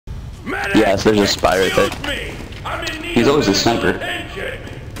Yes, there's a spy right there. He's always a sniper. I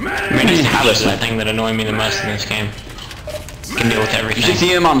mean, it's have a thing that annoys me the most in this game. You can deal with everything. You should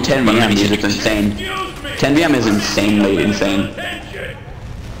see him on 10 VM, it's insane. 10 VM is insanely insane.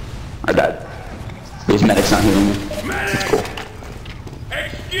 I died. His medic's not healing me. It's cool.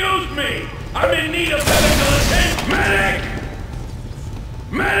 Excuse me! I'm in need of medical attention! Medic!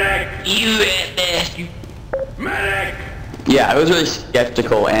 Medic! Medic! Yeah, I was really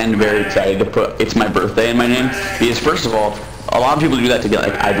skeptical and very excited to put "It's my birthday" in my name, because first of all, a lot of people do that to get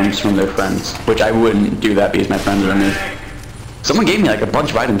like items from their friends, which I wouldn't do that because my friends are me. Someone gave me like a bunch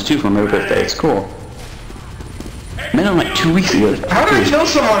of items too from their birthday. It's cool. Met him like 2 weeks ago. How did I kill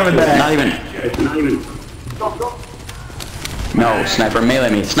someone with that? Not even. No, sniper melee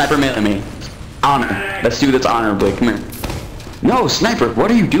me. Sniper melee me. Honor. Let's do this honorably. Come here. No, sniper.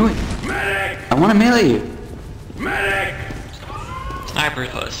 What are you doing? I want to melee you. Sniper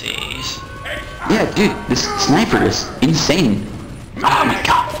pussies. Yeah, dude, this sniper is insane. Oh my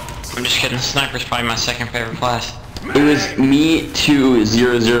god. I'm just kidding, sniper's probably my second favorite class. It was me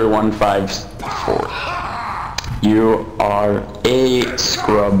 2-00154. You are a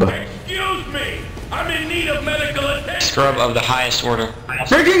scrub. Excuse me! I'm in need of medical attention! Scrub of the highest order.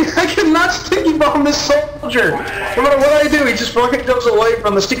 Freaking, I cannot sticky bomb this soldier! No matter what I do, he just fucking goes away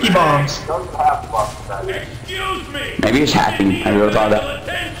from the sticky bombs. Excuse me! Maybe it's hacking. I really thought that.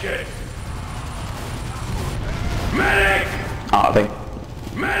 Medic! Oh, I think.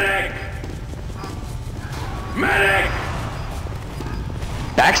 Medic! Medic!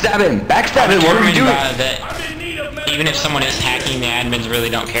 Backstab him! Backstab him! What are we doing? That even if someone is hacking, the admins really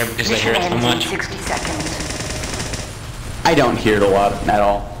don't care because they hear it so much. 60 seconds. I don't hear it a lot at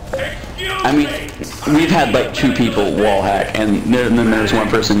all. I mean, we've had like 2 people wall hack, and then there's one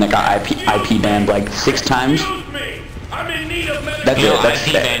person that got IP banned like 6 times. That's You know, it. That's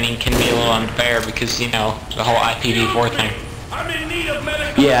IP banning can be a little unfair because, you know, the whole IPv4 thing.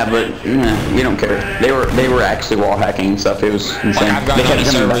 Yeah, but we don't care. They were actually wall hacking and stuff. It was insane. Like, I've They gotten kept on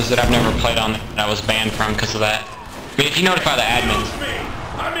coming servers back. that I've never played on that I was banned from because of that. I mean, if you notify the admins,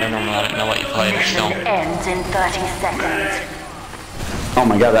 they're normally let it know what you played or still. Mission ends in 30 seconds. Oh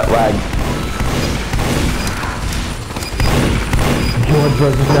my god, that lag.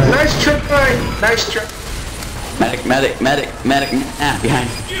 Nice try! Nice try! Medic. Ah, behind.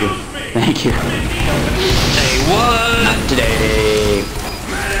 Thank you. Say what? Not today.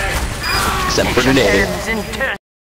 Except for today. Ends in 10